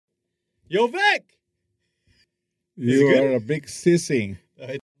Yo, Vic! You are a big sissy.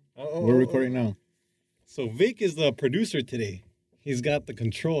 Oh, We're recording now. So Vic is the producer today. He's got the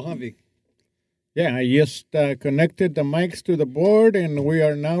control, huh, Vic? Yeah, I just connected the mics to the board, and we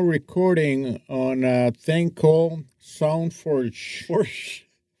are now recording on a thing called SoundForge.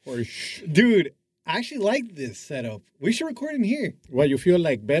 Dude, I actually like this setup. We should record in here. What, you feel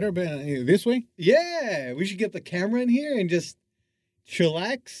like better this way? Yeah, we should get the camera in here and just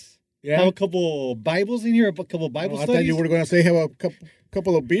chillax. Yeah. Have a couple Bibles in here, a couple Bible I studies. thought you were going to say have a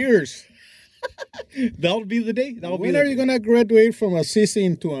couple of beers. That'll be the day. When are you going to graduate from a sissy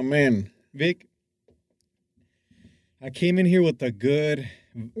into a man? Vic, I came in here with a good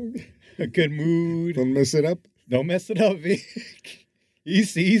mood. Don't mess it up. Don't mess it up, Vic.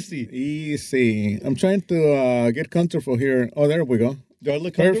 Easy. Easy. I'm trying to get comfortable here. Oh, there we go. Do I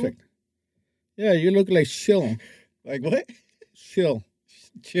look comfortable? Perfect. Yeah, you look like chill. Like what? Chill.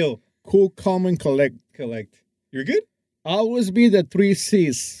 Cool, calm, and collect. You're good? Always be the 3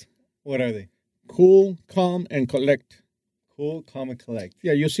 C's. What are they? Cool, calm, and collect. Cool, calm, and collect.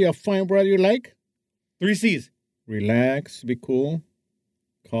 Yeah, you see a fine brother you like? 3 C's. Relax, be cool,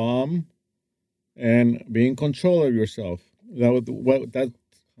 calm, and be in control of yourself. That's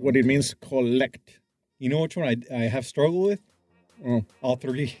what it means, collect. You know which one I have struggled with? Oh, all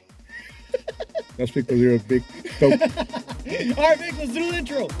 3. That's because you're a big dope. All right, Vic, let's do the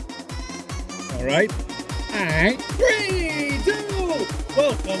intro. All right. 3, 2,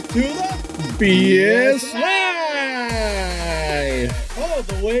 welcome to the BS Live. All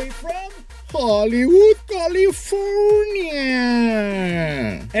the way from Hollywood, California.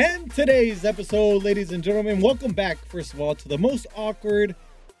 And today's episode, ladies and gentlemen, welcome back, first of all, to the most awkward,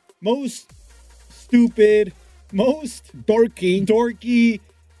 most stupid, most dorky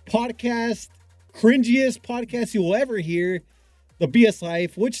podcast, cringiest podcast you will ever hear, the BS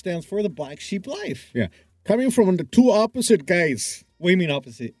Life, which stands for the Black Sheep Life. Yeah. Coming from the two opposite guys. What do you mean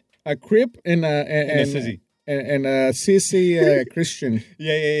opposite? A crip and a sissy. And a sissy Christian.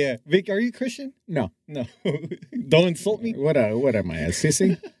 Yeah. Vic, are you Christian? No. Don't insult me. What am I, a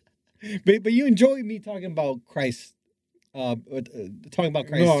sissy? but you enjoy me talking about Christ. Talking about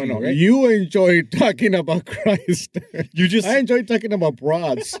Christ. No. Right? You enjoy talking about Christ. I enjoy talking about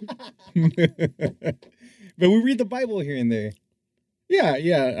broads. But we read the Bible here and there.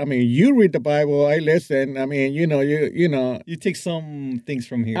 Yeah. I mean, you read the Bible. I listen. I mean, you know. You take some things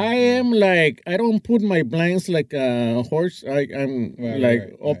from here. I am like, I don't put my blinds like a horse. I'm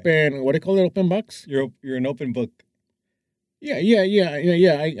open. Right. What do you call it? Open box. You're an open book. Yeah.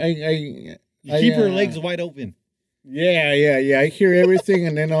 You keep your legs wide open. Yeah. I hear everything,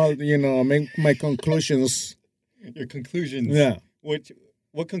 and then I'll make my conclusions. Your conclusions. Yeah.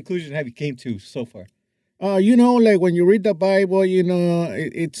 What conclusion have you came to so far? Like when you read the Bible,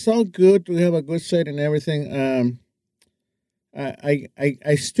 it's so good to have a good side and everything.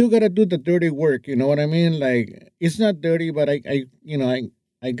 I still gotta do the dirty work. You know what I mean? Like, it's not dirty, but I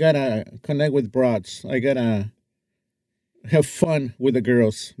gotta connect with broads. I gotta have fun with the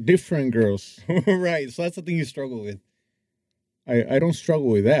girls, different girls. Right. So that's the thing you struggle with. I don't struggle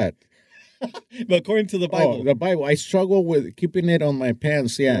with that. But according to the Bible. Oh, the Bible. I struggle with keeping it on my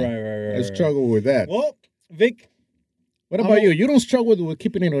pants. Yeah. Right. I struggle with that. Well, Vic. What about you? You don't struggle with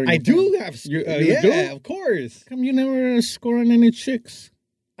keeping it on your pants. I do have. You yeah, do? of course. Come, you never score on any chicks.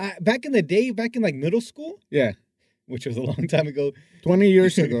 Back in the day, back in like middle school. Yeah. Which was a long time ago. 20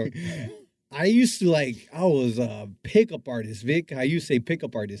 years ago. I used to I was a pickup artist, Vic. I used to say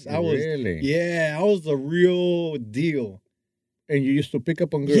pickup artist. Really? Yeah, I was the real deal. And you used to pick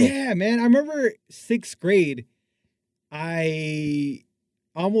up on girls? Yeah, man. I remember 6th grade, I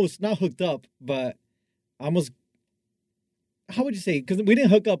almost, not hooked up, but almost, how would you say? Because we didn't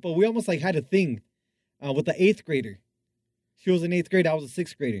hook up, but we almost had a thing with the 8th grader. She was in 8th grade. I was a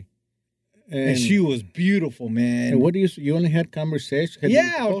 6th grader. And she was beautiful, man. And what you only had conversation?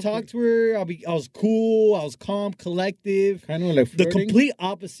 I would talk to her. I was cool. I was calm, collective. Kind of like flirting? The complete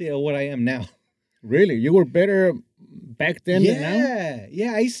opposite of what I am now. Really? You were better back then than now?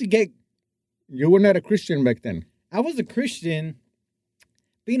 Yeah. I used to get... You were not a Christian back then? I was a Christian,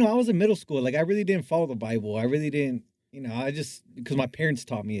 but, I was in middle school. I really didn't follow the Bible. I really didn't, I just... Because my parents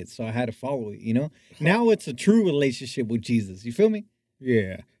taught me it, so I had to follow it, Now it's a true relationship with Jesus. You feel me?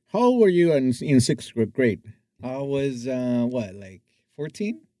 Yeah. How old were you in 6th grade? I was,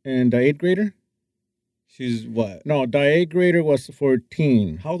 14? And the 8th grader? She's what? No, the 8th grader was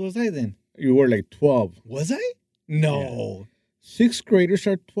 14. How old was I then? You were 12. Was I? No. Yeah. 6th graders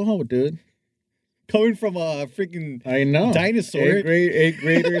are 12, dude. Coming from a freaking I know. dinosaur. 8th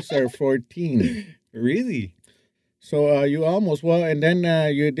graders are 14. Really? So you almost and then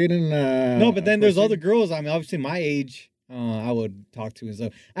you didn't. No, but then there's proceed? other girls. I mean, obviously my age, I would talk to and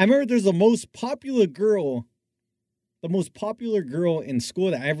stuff. I remember there's the most popular girl, in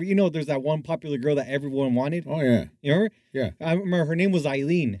school that there's that one popular girl that everyone wanted. Oh yeah, You remember? yeah. I remember her name was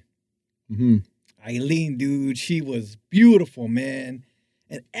Eileen. Mm-hmm. Eileen, dude, she was beautiful, man,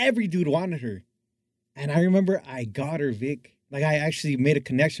 and every dude wanted her. And I remember I got her, Vic. Like I actually made a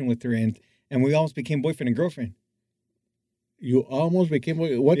connection with her, and we almost became boyfriend and girlfriend. You almost became.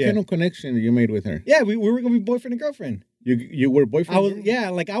 What Yeah. kind of connection you made with her? Yeah, we were gonna be boyfriend and girlfriend. You were boyfriend. I was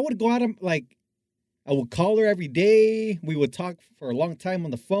like I would go out and like I would call her every day. We would talk for a long time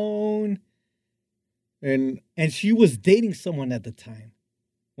on the phone. And And she was dating someone at the time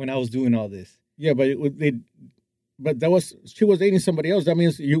when I was doing all this. yeah, but but she was dating somebody else. That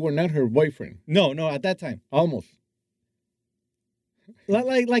means you were not her boyfriend. No, at that time. Almost.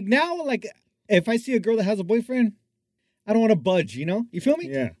 Like now, like if I see a girl that has a boyfriend, I don't want to budge, You feel me?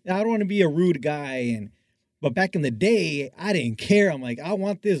 Yeah. I don't want to be a rude guy but back in the day, I didn't care. I'm like, I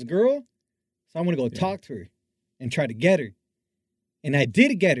want this girl, so I'm gonna go talk to her and try to get her. And I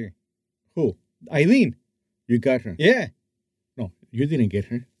did get her. Who? Eileen. You got her? Yeah. No, you didn't get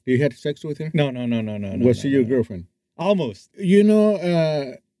her. You had sex with her? No. Was she your girlfriend? Almost.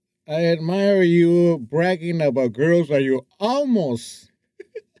 I admire you bragging about girls that you almost.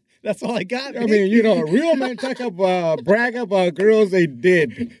 That's all I got. I mean, real men talk about brag about girls they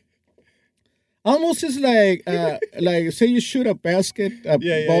did. Almost is like say you shoot a basket,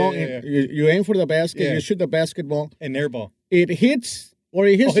 ball, yeah. You aim for the basket, Yeah. you shoot the basketball, An airball. it hits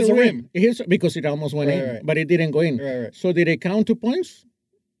the hits the rim. rim. It hits because it almost went in, Right. but it didn't go in. Right. So did it count 2 points?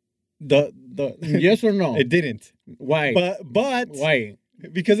 The Yes or no? It didn't. Why? But Why?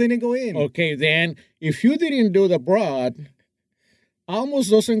 because they didn't go in. Okay, then if you didn't do the broad,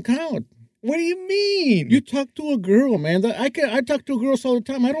 almost doesn't count. What do you mean? You talk to a girl, man. I talk to girls all the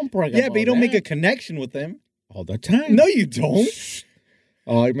time. I don't brag. Yeah, but you don't make a that. connection with them. all the time. No, you don't.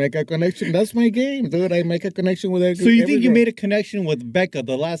 I make a connection. That's my game, dude. I make a connection with every So you every think you girl. made a connection with Becca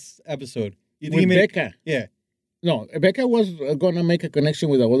the last episode? You think with you made Becca? Yeah. No, Becca was gonna make a connection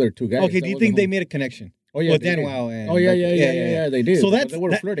with the other 2 guys. Okay. That Do you was think the they whole- made a connection? Oh yeah, with they did. Danwell and Oh yeah, Becca? yeah. They did. So They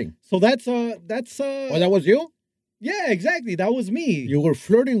were flirting. So that's Oh, that was you. yeah, exactly. That was me. You were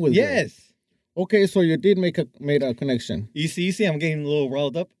flirting with her. Yes. Okay, so you did made a connection. You see, I'm getting a little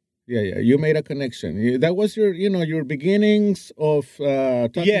riled up. Yeah. You made a connection. That was your beginnings of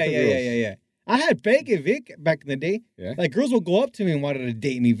talking Yeah. to girls. Yeah. I had Becca, Vic, back in the day. Yeah. Like girls would go up to me and wanted to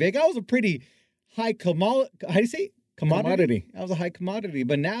date me, Vic. I was a pretty high how do you say? Commodity. I was a high commodity,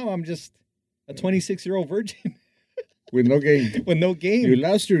 but now I'm just a 26-year-old virgin With no game. with no game. You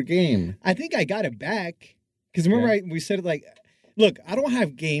lost your game. I think I got it back because remember we said it like, look, I don't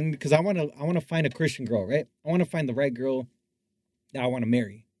have game because I want to find a Christian girl, right? I want to find the right girl that I want to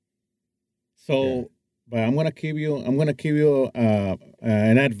marry. So, Yeah. But I'm gonna give you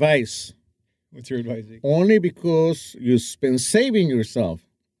an advice. what's your advice? Vic? Only because you've been saving yourself,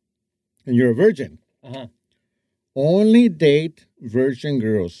 and you're a virgin. Uh-huh. Only date virgin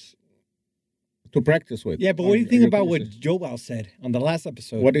girls to practice with. Yeah, but what do you think about what Joel said on the last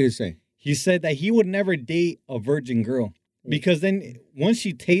episode? What did he say? He said that he would never date a virgin girl because then once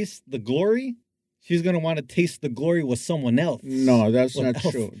she tastes the glory, she's gonna want to taste the glory with someone else. No, that's With not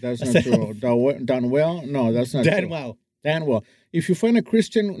elf. true. That's I not said true. Done well? No, that's not Dad, true. wow. Done well. If you find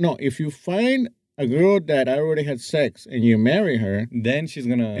if you find a girl that already had sex and you marry her, Then she's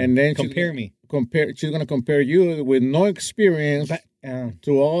gonna and then compare me. she's gonna compare you with no experience But,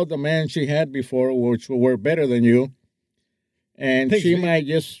 to all the men she had before, which were better than you, and Thanks, she Vic. might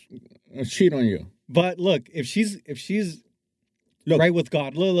just cheat on you. but look, if she's Look. right with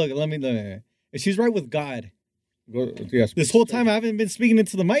God, look, let me look. If she's right with God, Yes. this whole time I haven't been speaking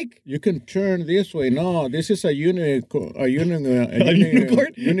into the mic. You can turn this way. No, this is a unicorn.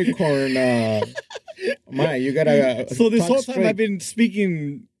 unicorn? Unicorn. You gotta. So this talk whole time straight I've been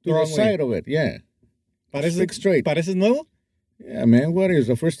speaking to the the wrong side way. of it. Yeah. Parece, straight. Pareces nuevo? Yeah, man. What is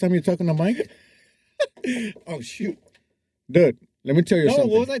the first time you're talking to Mike? Oh shoot! Dude, let me tell you No,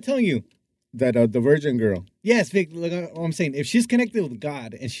 something. what was I telling you? That the virgin girl. Yes, Vic. Look, what I'm saying, if she's connected with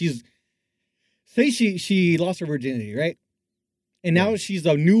God and say she lost her virginity, right? And now Yeah. she's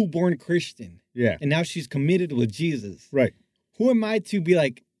a newborn Christian, Yeah. and now she's committed with Jesus. Right. Who am I to be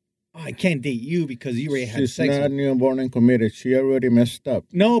like, oh, I can't date you because you already had She's sex? not with newborn and committed. She already messed up.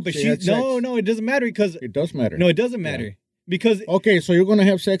 No, but She had no, sex. no, it doesn't matter because It does matter. no, it doesn't matter because Okay, so you're gonna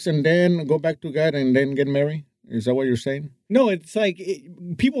have sex and then go back to God and then get married? Is that what you're saying? no, it's like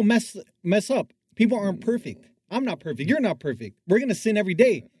people mess up. People aren't perfect. I'm not perfect. You're not perfect. We're gonna sin every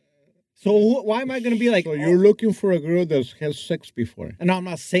day. So why am I gonna be like? So you're looking for a girl that has sex before. And I'm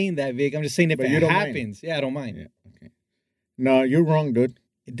not saying that, Vic. I'm just saying if But it you don't mind. happens, yeah, I don't mind. Yeah. Okay. No, you're wrong, dude.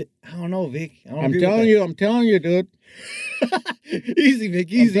 I don't know, Vic. I don't I'm agree telling you, dude. Easy, Vic.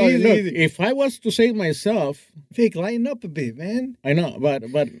 I'm Easy, telling you, easy, look, easy. if I was to say myself, Vic, lighten up a bit, man. I know,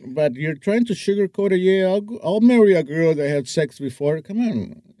 but you're trying to sugarcoat it. Yeah, I'll marry a girl that had sex before. Come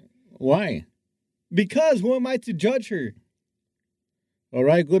on, why? Because who am I to judge her? All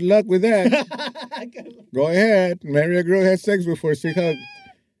right, good luck with that. Go ahead, marry a girl that had sex before. See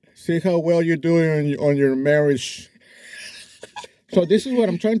how well you're doing on your marriage. So this is what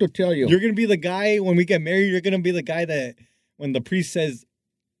I'm trying to tell you. You're gonna be the guy when we get married. You're gonna be the guy that when the priest says,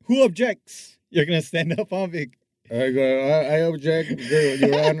 "Who objects?" You're gonna stand up on Vic. I object,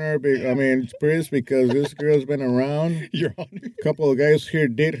 Your Honor. Priest, because this girl's been around. Your Honor, A couple of guys here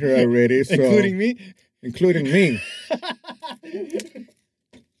did her already, so including me.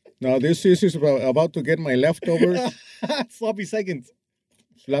 Now this is about to get my leftovers. Sloppy seconds,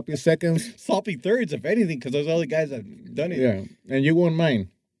 Sloppy seconds. sloppy thirds, if anything, because those other guys have done it. Yeah, and you won't mind.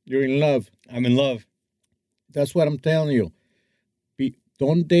 You're in love. I'm in love. That's what I'm telling you.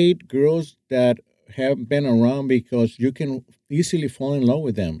 Don't date girls that have been around because you can easily fall in love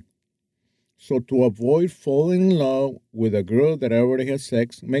with them. So to avoid falling in love with a girl that already has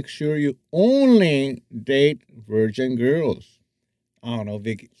sex, make sure you only date virgin girls. I don't know,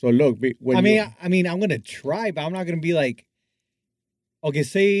 Vic. So look, I mean, I'm gonna try, but I'm not gonna be like, okay,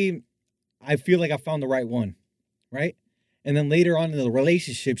 say I feel like I found the right one, right? And then later on in the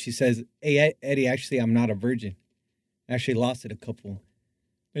relationship, she says, "Hey, Eddie, actually, I'm not a virgin. I actually lost it a couple."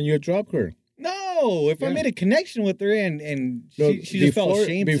 and you drop her. No, if I Yeah. made a connection with her and Look, she just felt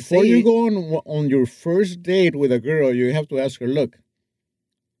ashamed before to say you it. go on your first date with a girl, you have to ask her, look,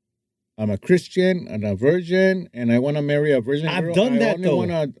 I'm a Christian and a virgin, and I want to marry a virgin I've girl. done that, though.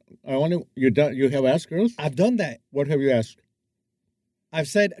 You have asked girls? I've done that. What have you asked? I've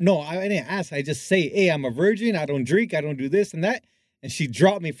said, no, I didn't ask. I just say, hey, I'm a virgin. I don't drink. I don't do this and that. And she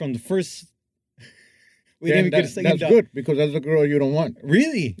dropped me from the first. We didn't even get a second That's job. good, because that's a girl you don't want.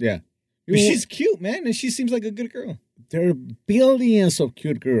 Really? Yeah. But she's cute, man. And she seems like a good girl. There are billions of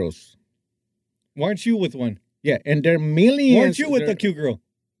cute girls. Why aren't you with one? Yeah, and there are millions. Why aren't you with a cute girl?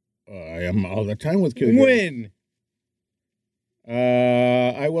 I am all the time with cute girls. When?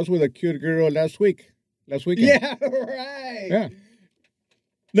 I was with a cute girl last weekend. Yeah, right. Yeah.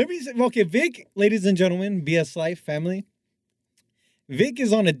 Let me say, okay, Vic, ladies and gentlemen, BS Life family. Vic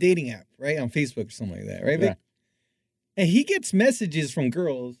is on a dating app, right? On Facebook or something like that, right, Vic? Yeah. And he gets messages from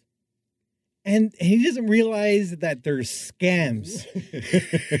girls, and he doesn't realize that they're scams.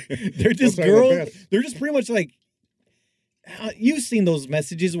 They're just Those are the girls. best. They're just pretty much like, you've seen those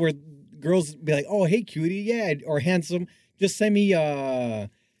messages where girls be like, "Oh, hey, cutie, yeah," or handsome. Just send me the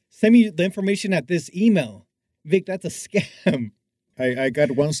information at this email. Vic, that's a scam. I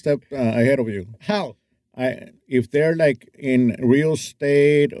got one step ahead of you. How? If they're like in real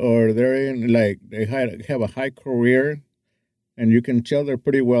estate, or they're in like they have a high career, and you can tell they're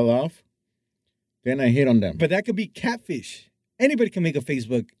pretty well off, then I hit on them. But that could be catfish. Anybody can make a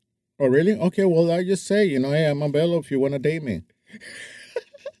Facebook. Oh, really? Okay, well, I just say, hey, I'm available if you want to date me.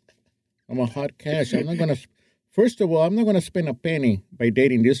 I'm a hot cash. First of all, I'm not going to spend a penny by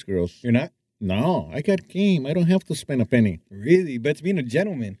dating these girls. You're not? No, I got game. I don't have to spend a penny. Really? But it's being a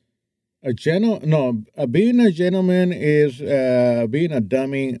gentleman. Being a gentleman is being a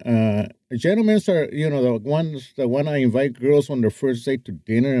dummy. Gentlemen are, the one I invite girls on their first date to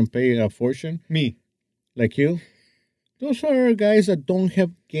dinner and pay a fortune. Me. Like you. Those are guys that don't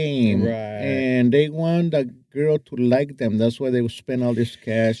have game. Right. And they want the girl to like them. That's why they will spend all this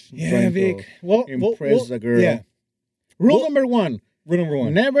cash trying Vic. to impress the girl. Yeah. Rule number one. Rule number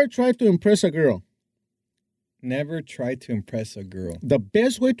one. Never try to impress a girl. Never try to impress a girl. The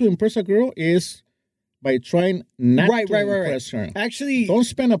best way to impress a girl is by trying not to impress her. Actually, don't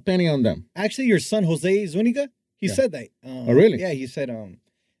spend a penny on them. Actually, your son, Jose Zuniga, he said that. Oh, really? Yeah, he said,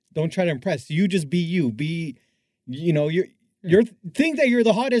 don't try to impress. You just be you. Think that you're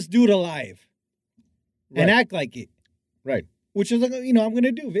the hottest dude alive. Right. And act like it. Right. Which is, I'm going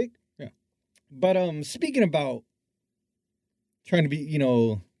to do, Vic. Yeah. But speaking about trying to be,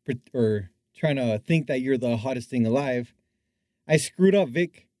 or trying to think that you're the hottest thing alive, I screwed up,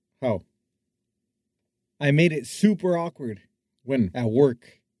 Vic. How? I made it super awkward. When? At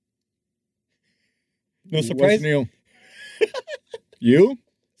work. No surprise? What's new? You?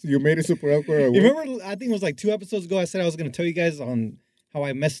 You made it super awkward at work? You remember, I think it was like 2 episodes ago, I said I was going to tell you guys on how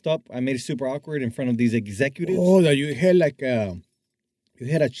I messed up. I made it super awkward in front of these executives. Oh, that you had you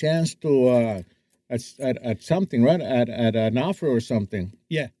had a chance to at something, right? At an offer or something.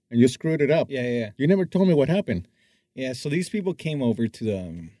 Yeah. and you screwed it up. Yeah. You never told me what happened. Yeah, so these people came over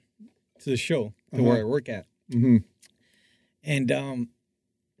to the show to where I work at. Mm-hmm.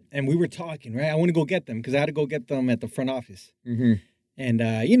 And we were talking, right? I want to go get them because I had to go get them at the front office. Mm-hmm. And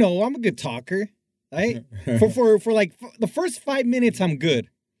I'm a good talker, right? for like the first 5 minutes, I'm good.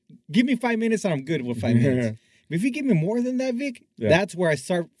 Give me 5 minutes, and I'm good with 5 minutes. But if you give me more than that, Vic, that's where I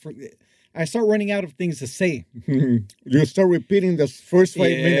start running out of things to say. You start repeating the first 5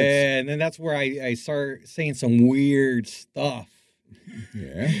 minutes. Yeah, and then that's where I start saying some weird stuff.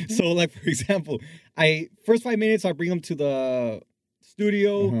 Yeah. So, like, for example, first 5 minutes, I bring them to the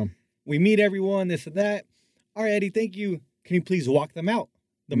studio. Uh-huh. We meet everyone, this and that. All right, Eddie, thank you. Can you please walk them out?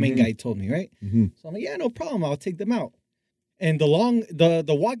 The main guy told me, right? Mm-hmm. So I'm like, yeah, no problem. I'll take them out. And the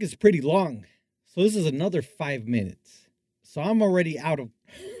walk is pretty long. So this is another 5 minutes. So I'm already out of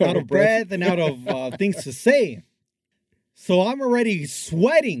breath and out of things to say. So I'm already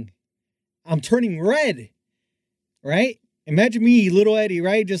sweating. I'm turning red, right? Imagine me, little Eddie,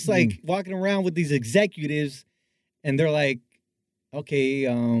 right? Just like walking around with these executives, and they're like, okay,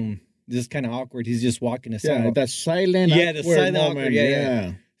 this is kind of awkward. He's just walking us out. That silent, the silent moment. awkward.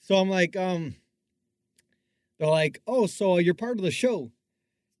 Yeah. So I'm like, they're like, oh, so you're part of the show.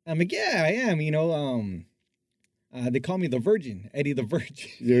 I'm like, yeah, I am. They call me the Virgin, Eddie the Virgin.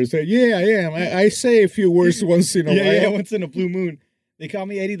 You say, yeah, I am. I say a few words once in a while. Yeah, once in a blue moon. They call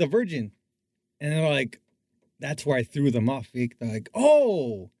me Eddie the Virgin. And they're like, that's where I threw them off. They're like,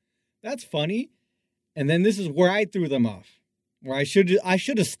 oh, that's funny. And then this is where I threw them off. Where I should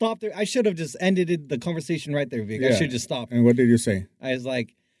have stopped there. I should have just ended the conversation right there, Vic. I should have just stopped. And what did you say? I was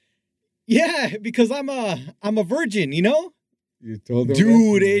like, yeah, because I'm a virgin, You told them,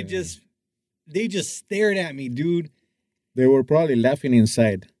 dude, they just stared at me, dude. They were probably laughing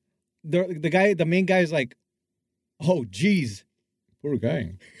inside. The main guy is like, oh, geez. Poor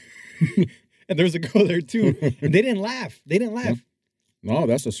guy. And there was a girl there too. And they didn't laugh. No,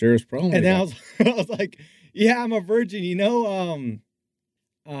 that's a serious problem. And then I was like, yeah, I'm a virgin,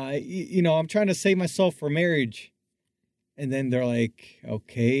 I'm trying to save myself for marriage. And then they're like,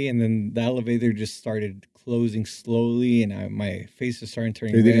 okay. And then the elevator just started closing slowly, and my face is starting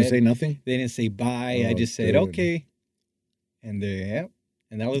turning red. They didn't say nothing? They didn't say bye. Oh, I just said, good. okay. And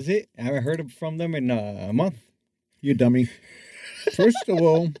and that was it. I haven't heard from them in a month. You dummy. First of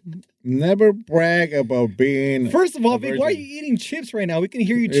all, never brag about being. First of all, Vic, why are you eating chips right now? We can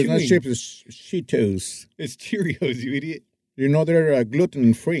hear you chewing. It's not chips, it's Cheetos. It's Cheerios, you idiot. You know they're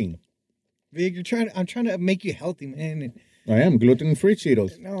gluten-free. Vic, I'm trying to make you healthy, man. I am gluten-free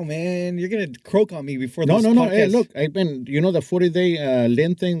Cheetos. No, man, you're gonna croak on me before No. podcast. Hey, look, I've been. You know the 40-day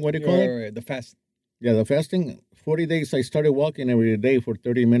Lent thing. What do you call it? Right, the fast. Yeah, the fasting. 40 days. I started walking every day for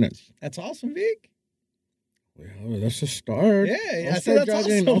 30 minutes. That's awesome, Vic. Well, that's a start. Yeah, I said that's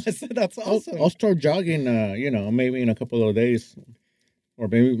awesome. I said that's awesome. I'll start jogging. Maybe in a couple of days, or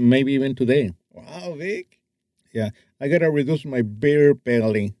maybe even today. Wow, Vic. Yeah, I gotta reduce my beer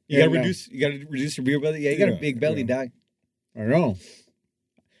belly. You gotta reduce your beer belly. Yeah, you got a big belly, dog. I know,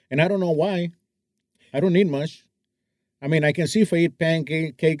 and I don't know why. I don't need much. I mean, I can see if I eat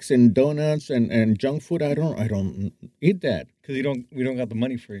pancakes and donuts and junk food. I don't eat that because we don't got the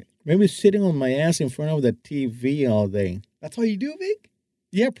money for it. Maybe sitting on my ass in front of the TV all day. That's all you do, Vic?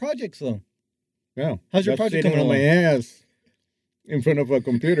 You have projects though. Yeah. How's your project coming coming on along? my ass in front of a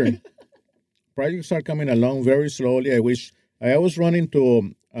computer. Projects are coming along very slowly. I always run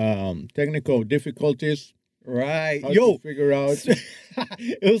into technical difficulties. Right. How to figure out.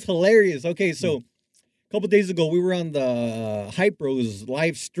 It was hilarious. Okay, so a couple days ago, we were on the Hype Bros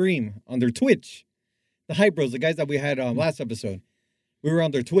live stream on their Twitch. The Hype Bros, the guys that we had last episode. We were on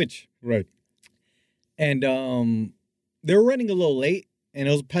their Twitch. Right. And they were running a little late, and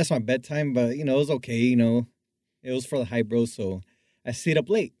it was past my bedtime, but, it was okay, It was for the Hype Bros, so I stayed up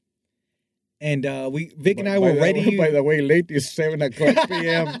late. And Vic and I were ready. By the way, late is 7 o'clock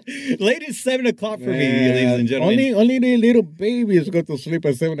p.m. Late is 7 o'clock for me, ladies and gentlemen. Only the little babies go to sleep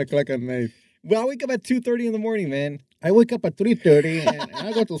at 7 o'clock at night. Well, I wake up at 2:30 in the morning, man. I wake up at 3:30 and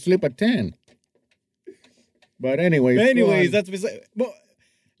I go to sleep at 10. But anyways, well,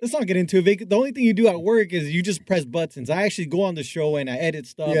 let's not get into it, Vic. The only thing you do at work is you just press buttons. I actually go on the show and I edit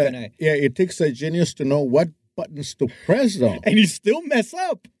stuff. Yeah, it takes a genius to know what buttons to press, though. And you still mess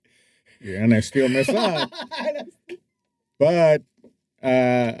up. Yeah, and I still mess up. But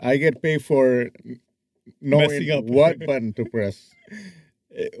I get paid for knowing what button to press.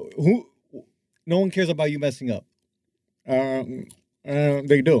 No one cares about you messing up.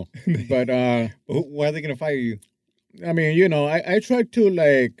 They do. But why are they going to fire you? I mean, I try to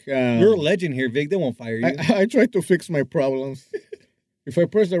like... You're a legend here, Vic. They won't fire you. I try to fix my problems. If I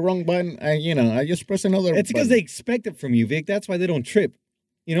press the wrong button, I just press another It's because button. they expect it from you, Vic. That's why they don't trip.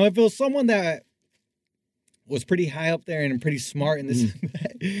 You know, if it was someone that was pretty high up there and pretty smart in this,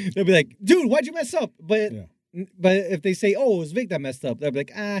 they'll be like, dude, why'd you mess up? But Yeah. but if they say, oh, it was Vic that messed up, they'll be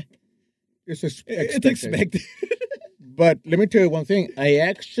like, It's it's expected. But let me tell you one thing. I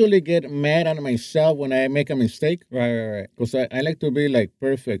actually get mad at myself when I make a mistake right. because I like to be like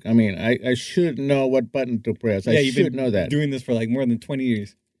perfect. I mean, I should know what button to press. I You've should been know that. doing this for like more than 20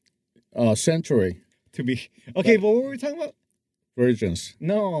 years. Century To be okay, but what were we talking about? versions.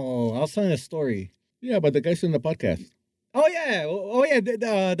 No, I was telling a story. Yeah, but the guys in the podcast. Oh yeah,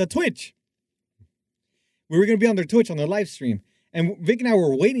 the Twitch. We were gonna be on their Twitch on their live stream, and Vic and I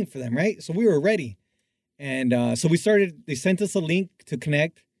were waiting for them, right? So we were ready, and so we started. They sent us a link to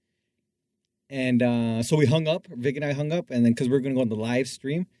connect, and so we hung up. Vic and I hung up, and then because we were gonna go on the live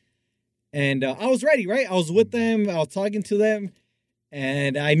stream, and I was ready, right? I was with them. I was talking to them,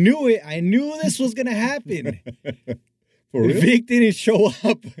 and I knew it. I knew this was gonna happen. For real? Vic didn't show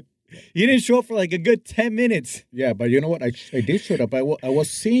up. He didn't show up for like a good 10 minutes. Yeah, but you know what? I did show up. I was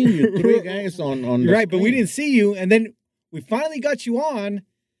seeing you three guys on the Right, but we screen. didn't see you. And then we finally got you on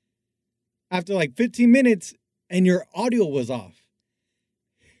after like 15 minutes and your audio was off.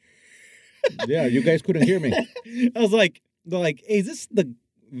 Yeah, you guys couldn't hear me. I was like, they're like, hey, is this the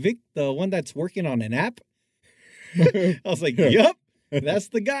Vic, the one that's working on an app? I was like, yup. That's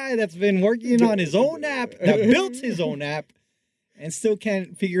the guy that's been working on his own app, that built his own app, and still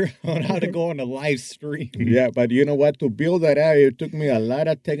can't figure out how to go on a live stream. Yeah, but you know what? To build that app, it took me a lot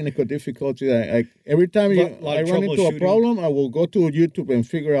of technical difficulty. Every time Lot I of run into a troubleshooting. problem, I will go to YouTube and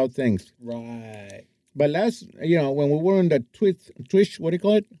figure out things. Right. But when we were on the Twitch, what do you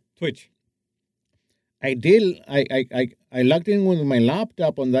call it? Twitch. I logged in with my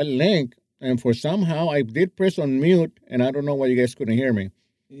laptop on that link, and for somehow I did press on mute, and I don't know why you guys couldn't hear me.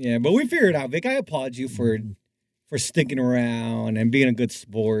 Yeah, but we figured it out, Vic. I applaud you for sticking around and being a good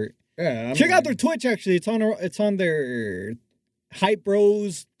sport. Yeah, Check out their Twitch. Actually, it's on their Hype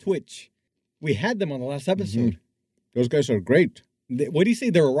Bros Twitch. We had them on the last episode. Those guys are great. What do you say?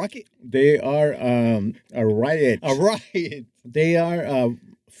 They're a rocket? They are a riot. A riot. They are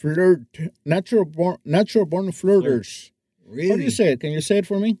natural born flirters. Really? How do you say it? Can you say it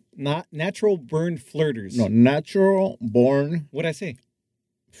for me? Not natural burn flirters. No, natural born What'd I say?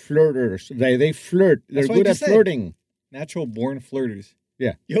 flirters. They flirt. They're That's what I good at just said. flirting. Natural born flirters.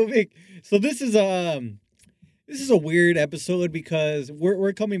 Yeah. Yo, Vic. So this is a weird episode because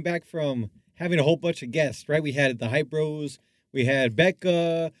we're coming back from having a whole bunch of guests, right? We had the Hype Bros, we had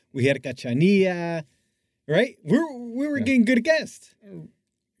Becca, we had Cachanilla, right? We were getting good guests.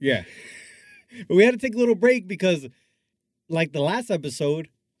 Yeah. But we had to take a little break because, like the last episode,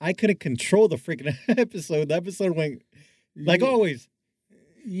 I couldn't control the freaking episode. The episode went like always.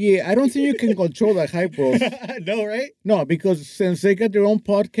 Yeah, I don't think you can control the hype, bro. No, right? No, because since they got their own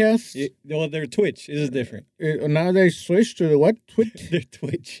podcast, Well, their Twitch is different. now they switched to the what? Their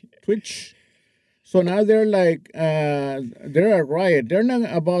Twitch. Twitch. So now they're like, they're a riot. They're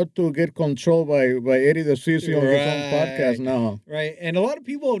not about to get controlled by Eddie the Sisi on his own podcast now. Right. And a lot of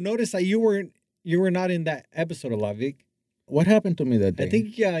people noticed that you were not in that episode a lot, Vic. What happened to me that day? I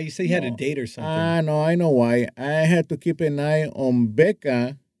think you said you had a No. date or something. No, I know why. I had to keep an eye on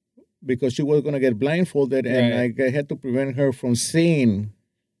Becca because she was going to get blindfolded, and I had to prevent her from seeing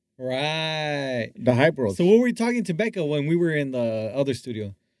Right. the hype bros. So what were we talking to Becca when we were in the other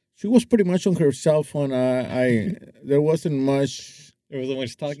studio? She was pretty much on her cell phone. There wasn't much. There wasn't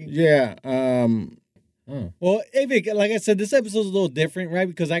much talking? Yeah. Well, hey, Vic, like I said, this episode's a little different, right?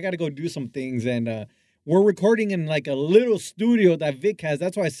 Because I got to go do some things, and we're recording in like a little studio that Vic has.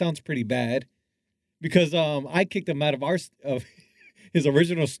 That's why it sounds pretty bad. Because I kicked him out of his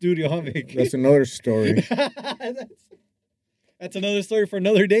original studio, huh, Vic? That's another story. That's another story for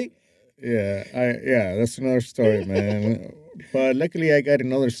another day. Yeah, that's another story, man. But luckily, I got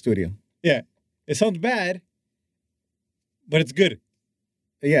another studio. Yeah, it sounds bad, but it's good.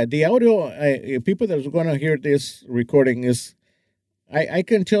 Yeah, the audio. People that's going to hear this recording is, I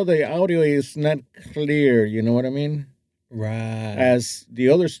can tell the audio is not clear. You know what I mean? Right. As the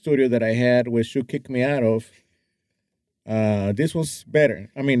other studio that I had, which you kicked me out of, this one's better.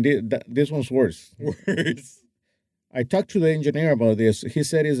 I mean, this one's worse. Worse. I talked to the engineer about this. He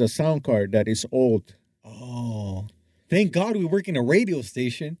said it's a sound card that is old. Oh, thank God we work in a radio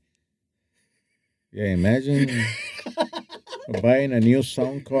station. Yeah, imagine buying a new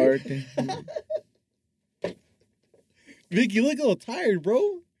sound card. Vic, you look a little tired,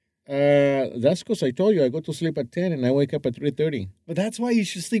 bro. That's because I told you I go to sleep at 10 and I wake up at 3:30. But that's why you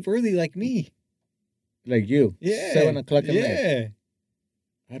should sleep early like me. Like you. Yeah. 7 o'clock at night. Yeah.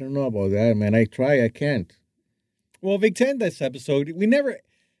 I don't know about that, man. I try, I can't. Well, Vic, to end this episode, we never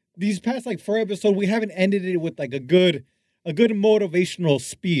these past like 4 episodes, we haven't ended it with like a good motivational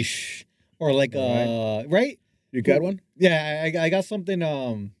speech or like All right. You got one? Yeah, I got something.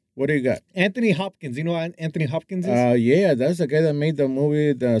 What do you got? Anthony Hopkins. You know who Anthony Hopkins is? Yeah, that's the guy that made the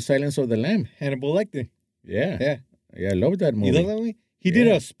movie The Silence of the Lamb. Hannibal Lecter. Yeah. Yeah. Yeah, I love that movie. You love that movie? He did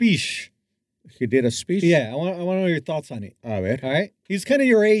Yeah. a speech. He did a speech? Yeah, I want to know your thoughts on it. A ver. All right. He's kind of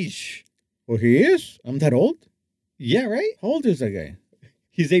your age. Well, he is? I'm that old? Yeah, right? How old is that guy?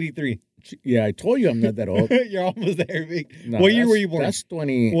 He's 83. Yeah, I told you I'm not that old. You're almost there, Vic. No, What year were you born? That's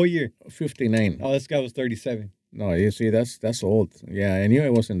 20. What year? 59. Oh, this guy was 37. No, you see, that's old. Yeah, I knew I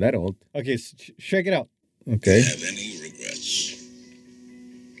wasn't that old. Okay, check it out. Okay. Have any regrets?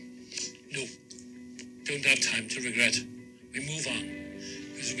 No, don't have time to regret. We move on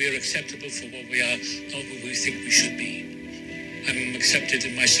because we are acceptable for what we are, not what we think we should be. I'm accepted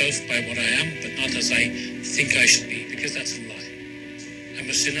in myself by what I am, but not as I think I should be, because that's a lie. I'm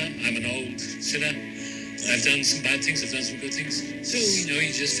a sinner. I'm an old sinner. I've done some bad things. I've done some good things. So,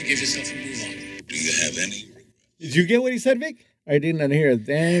 you just forgive yourself and move on. Do you have any? Did you get what he said, Vic? I did not hear a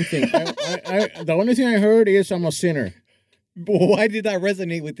damn thing. The only thing I heard is I'm a sinner. Why did that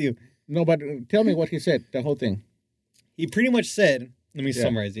resonate with you? No, but tell me what he said, the whole thing. He pretty much said, let me Yeah.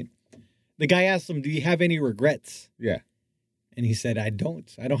 summarize it. The guy asked him, do you have any regrets? Yeah. And he said, I don't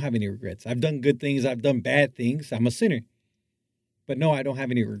have any regrets. I've done good things. I've done bad things. I'm a sinner. But no, I don't have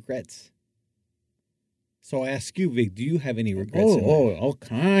any regrets. So I ask you, Vic, do you have any regrets? in life? All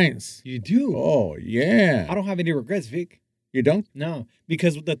kinds. You do? Oh, yeah. I don't have any regrets, Vic. You don't? No,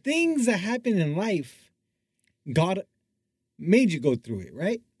 because the things that happen in life, God made you go through it,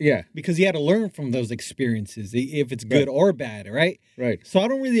 right? Yeah, Because you had to learn from those experiences, if it's good Right. or bad, right? right. So I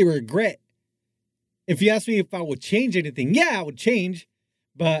don't really regret. If you ask me if I would change anything, yeah, I would change,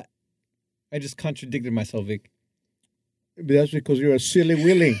 but I just contradicted myself, Vic. That's because you're a silly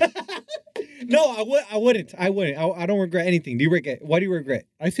willy. No, I wouldn't. I don't regret anything. Do you regret? Why do you regret?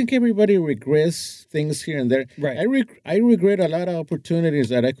 I think everybody regrets things here and there. Right. I regret a lot of opportunities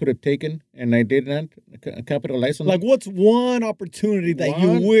that I could have taken and I did not capitalize on. Like, what's one opportunity that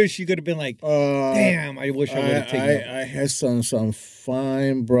One? you wish you could have been like, them. damn, I wish I would have taken it. I had some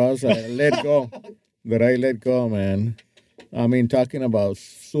fine bras that I let go. Man. I mean, talking about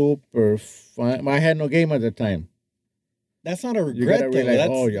super fine. I had no game at the time. That's not a You regret, gotta though. realize, That's,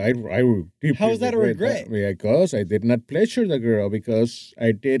 oh yeah, I deeply How is that a regret? Because I did not pleasure the girl because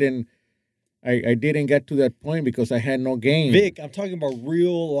I didn't get to that point because I had no game. Vic, I'm talking about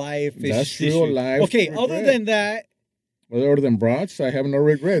real life. That's real life Okay, regret. other than that, Other than brats, I have no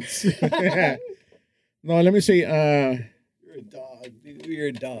regrets. No, let me see. you're a dog. Dude. You're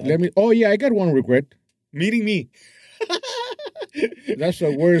a dog. Oh yeah, I got one regret. Meeting me. That's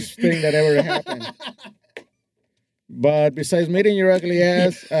the worst thing that ever happened. But besides meeting your ugly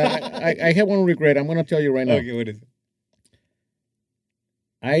ass, I have one regret. I'm gonna tell you right now. Okay, what is it?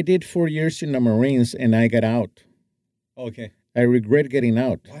 I did 4 years in the Marines and I got out. Okay. I regret getting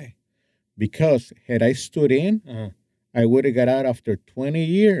out Why? because had I stood in, Uh-huh. I would have got out after 20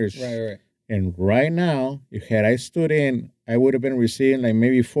 years. Right. And right now, if had I stood in, I would have been receiving like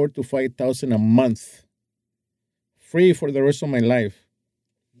maybe 4,000 to 5,000 a month, free for the rest of my life.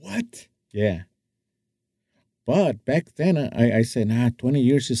 What? Yeah. But back then, I said, 20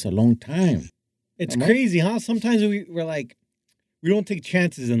 years is a long time. It's Am I? crazy, huh? Sometimes we're like, we don't take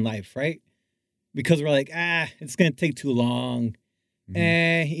chances in life, right? Because we're like, it's going to take too long.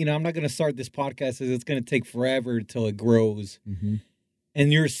 Mhm. I'm not going to start this podcast as it's going to take forever until it grows. Mm-hmm.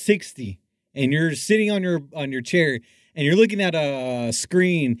 And you're 60 and you're sitting on your chair and you're looking at a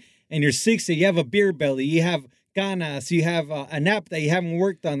screen and you're 60, you have a beer belly, you have ganas, you have a nap that you haven't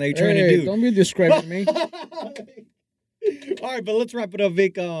worked on that you're trying to do. Don't be describing me. All right, but let's wrap it up,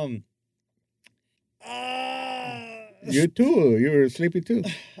 Vic. You too. You were sleepy too.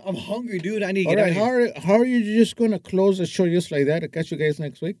 I'm hungry, dude. I need to All get right. out of here. How are you just going to close the show just like that? I'll catch you guys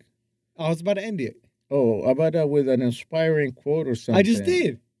next week. I was about to end it. Oh, about with an inspiring quote or something. I just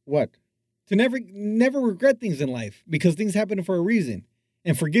did. What? To never regret things in life because things happen for a reason.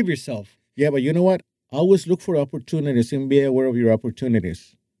 And forgive yourself. Yeah, but you know what? Always look for opportunities and be aware of your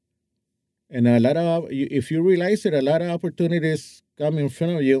opportunities. And if you realize that a lot of opportunities come in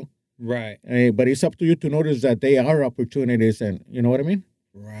front of you, Right. but it's up to you to notice that they are opportunities. And you know what I mean?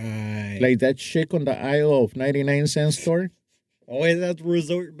 Right. Like that chick on the aisle of 99-cent store. Always have to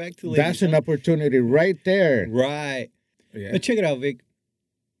resort back to That's an opportunity right there. Right. Yeah. But check it out, Vic.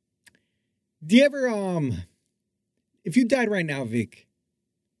 Do you ever if you died right now, Vic,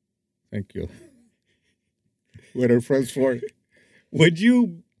 Thank you. What are friends for? Would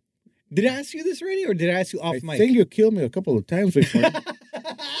you? Did I ask you this already, or did I ask you off I mic? think you killed me a couple of times before.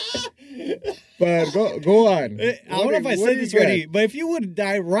 But go on. I don't know if I said this already, but if you would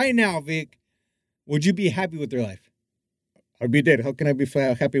die right now, Vic, would you be happy with your life? I'd be dead. How can I be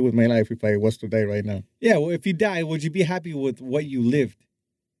happy with my life if I was to die right now? Yeah, well, if you die, would you be happy with what you lived?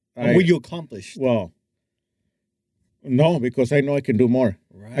 Or what you accomplished? Well, no, because I know I can do more.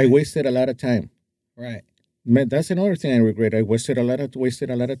 Right. I wasted a lot of time. Right. Man, that's another thing I regret. I wasted a lot of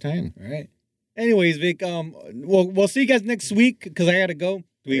time. Right. Anyways, Vic, we'll see you guys next week because I gotta go.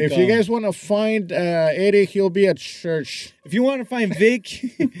 If you guys want to find Eddie, he'll be at church. If you want to find Vic,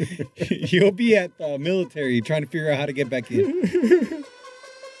 he'll be at the military trying to figure out how to get back in. See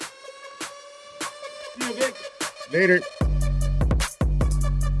you, Vic. Later.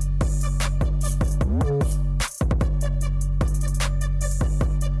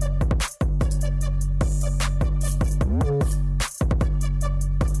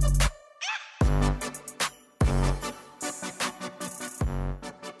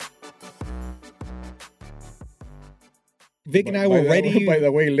 Vic and I were ready. By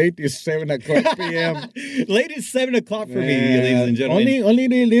the way, late is 7:00 p.m. Late is 7:00 for me, ladies and gentlemen. Only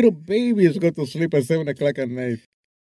the little babies go to sleep at 7:00 at night.